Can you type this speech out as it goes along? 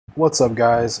What's up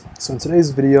guys? So in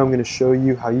today's video I'm going to show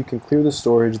you how you can clear the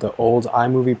storage that old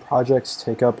iMovie projects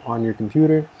take up on your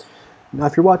computer. Now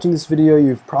if you're watching this video,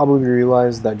 you've probably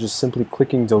realized that just simply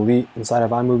clicking delete inside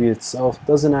of iMovie itself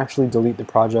doesn't actually delete the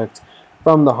project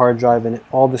from the hard drive, and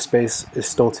all the space is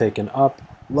still taken up.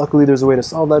 Luckily there's a way to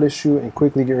solve that issue and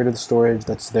quickly get rid of the storage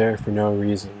that's there for no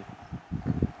reason.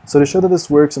 So to show that this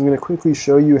works, I'm going to quickly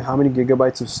show you how many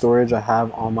gigabytes of storage I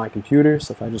have on my computer.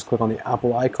 So if I just click on the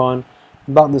Apple icon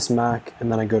about this Mac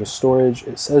and then I go to storage,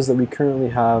 it says that we currently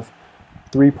have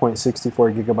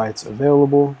 3.64 gigabytes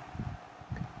available.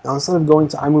 Now instead of going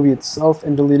to iMovie itself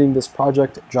and deleting this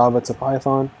project Java to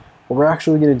Python, what we're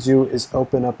actually going to do is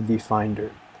open up the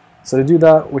Finder. So to do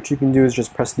that, what you can do is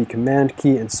just press the Command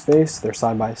key and space, they're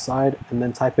side by side, and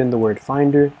then type in the word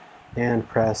Finder and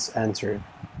press Enter.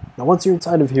 Now once you're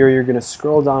inside of here, you're going to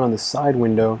scroll down on the side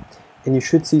window and you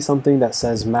should see something that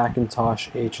says Macintosh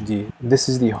HD. This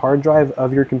is the hard drive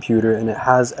of your computer and it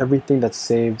has everything that's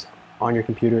saved on your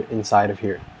computer inside of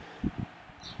here.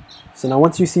 So now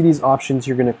once you see these options,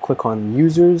 you're going to click on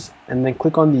Users and then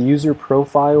click on the user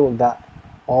profile that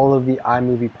all of the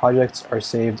iMovie projects are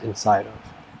saved inside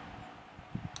of.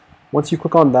 Once you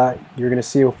click on that, you're going to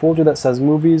see a folder that says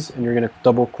Movies, and you're going to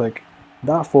double click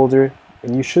that folder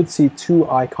and you should see two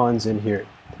icons in here.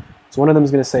 So one of them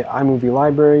is going to say iMovie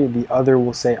Library, the other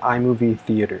will say iMovie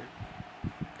Theater.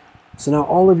 So now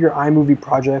all of your iMovie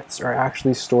projects are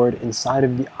actually stored inside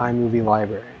of the iMovie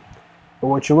library. But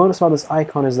what you'll notice about this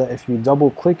icon is that if you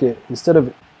double click it, instead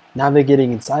of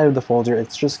navigating inside of the folder,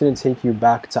 it's just going to take you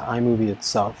back to iMovie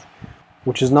itself,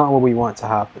 which is not what we want to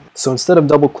happen. So instead of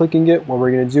double clicking it, what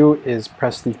we're going to do is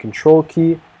press the Control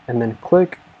key and then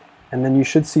click, and then you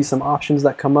should see some options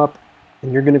that come up.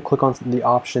 And you're going to click on the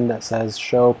option that says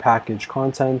Show Package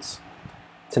Contents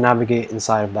to navigate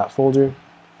inside of that folder.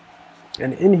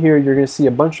 And in here you're going to see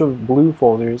a bunch of blue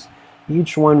folders,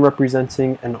 each one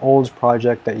representing an old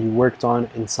project that you worked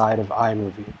on inside of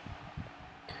iMovie.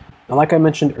 Now like I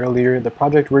mentioned earlier, the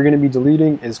project we're going to be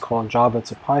deleting is called Java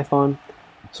to Python.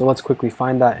 So let's quickly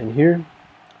find that in here,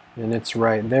 and it's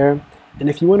right there. And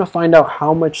if you want to find out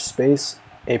how much space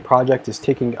a project is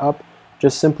taking up,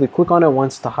 just simply click on it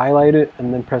once to highlight it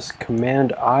and then press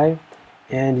Command I,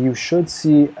 and you should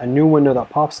see a new window that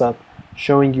pops up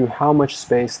showing you how much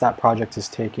space that project is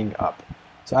taking up.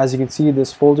 So as you can see,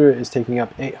 this folder is taking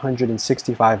up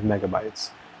 865 megabytes.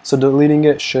 So deleting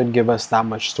it should give us that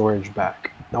much storage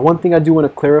back. Now one thing I do want to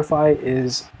clarify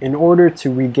is, in order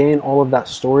to regain all of that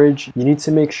storage, you need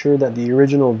to make sure that the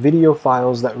original video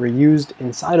files that were used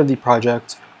inside of the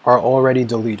project are already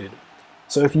deleted.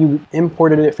 So if you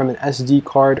imported it from an SD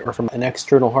card or from an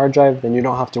external hard drive, then you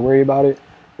don't have to worry about it.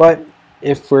 But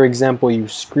if, for example, you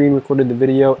screen recorded the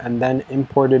video and then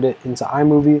imported it into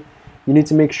iMovie, you need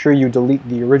to make sure you delete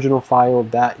the original file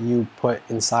that you put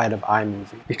inside of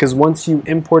iMovie. Because once you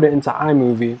import it into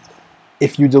iMovie,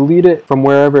 if you delete it from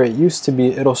wherever it used to be,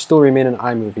 it'll still remain in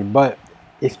iMovie. But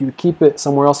if you keep it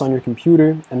somewhere else on your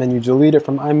computer and then you delete it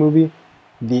from iMovie,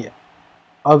 the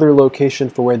other location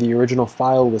for where the original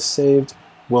file was saved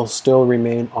will still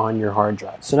remain on your hard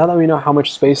drive. So now that we know how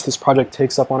much space this project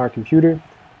takes up on our computer,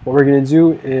 what we're going to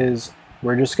do is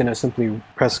we're just going to simply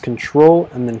press Control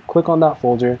and then click on that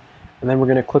folder, and then we're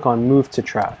going to click on Move to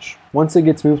Trash. Once it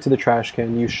gets moved to the trash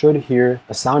can, you should hear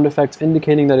a sound effect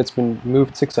indicating that it's been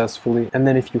moved successfully, and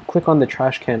then if you click on the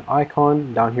trash can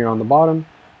icon down here on the bottom,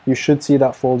 you should see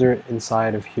that folder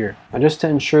inside of here. Now just to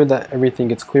ensure that everything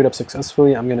gets cleared up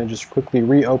successfully, I'm going to just quickly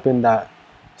reopen that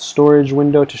storage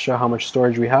window to show how much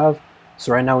storage we have.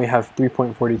 So right now we have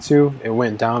 3.42. It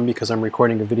went down because I'm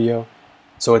recording a video,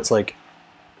 so it's like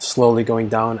slowly going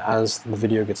down as the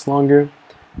video gets longer.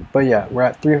 But yeah, we're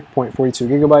at 3.42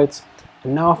 gigabytes.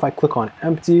 And now if I click on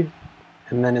empty,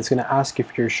 and then it's going to ask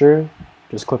if you're sure,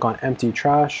 just click on empty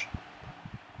trash.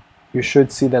 You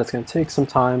should see that it's going to take some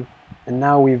time, and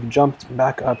now we've jumped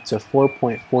back up to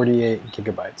 4.48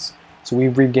 gigabytes. So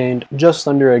we've regained just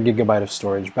under a gigabyte of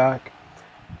storage back.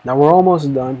 Now we're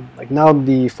almost done. Like now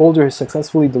the folder is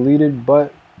successfully deleted,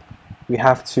 but we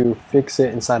have to fix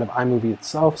it inside of iMovie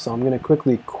itself. So I'm going to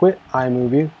quickly quit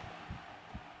iMovie,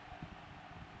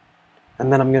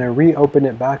 and then I'm going to reopen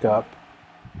it back up.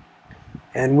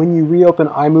 And when you reopen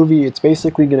iMovie, it's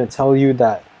basically going to tell you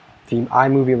that the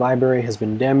iMovie library has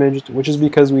been damaged, which is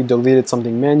because we deleted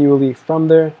something manually from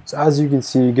there. So as you can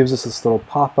see, it gives us this little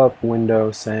pop-up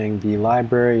window saying the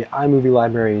iMovie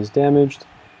library is damaged.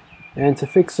 And to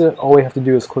fix it, all we have to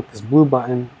do is click this blue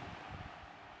button,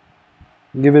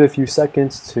 give it a few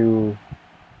seconds to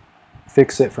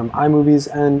fix it from iMovie's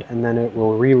end, and then it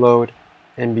will reload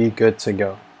and be good to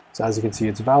go. So as you can see,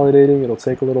 it's validating. It'll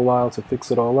take a little while to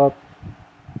fix it all up.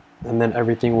 and then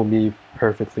everything will be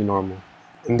perfectly normal.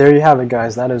 And there you have it,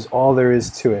 guys. That is all there is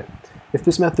to it. If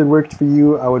this method worked for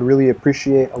you, I would really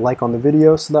appreciate a like on the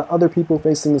video so that other people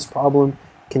facing this problem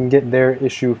can get their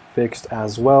issue fixed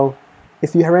as well.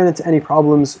 If you ran into any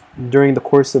problems during the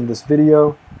course of this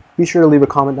video, be sure to leave a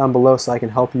comment down below so I can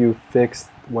help you fix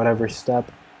whatever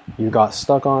step you got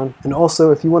stuck on. And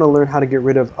also, if you want to learn how to get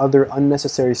rid of other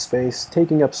unnecessary space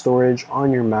taking up storage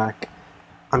on your Mac,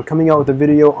 I'm coming out with a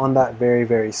video on that very,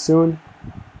 very soon.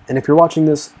 And if you're watching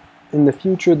this in the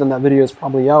future, then that video is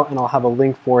probably out, and I'll have a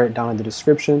link for it down in the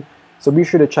description. So be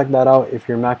sure to check that out if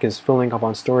your Mac is filling up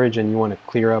on storage and you want to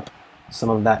clear up some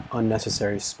of that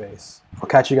unnecessary space. I'll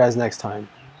catch you guys next time.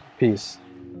 Peace.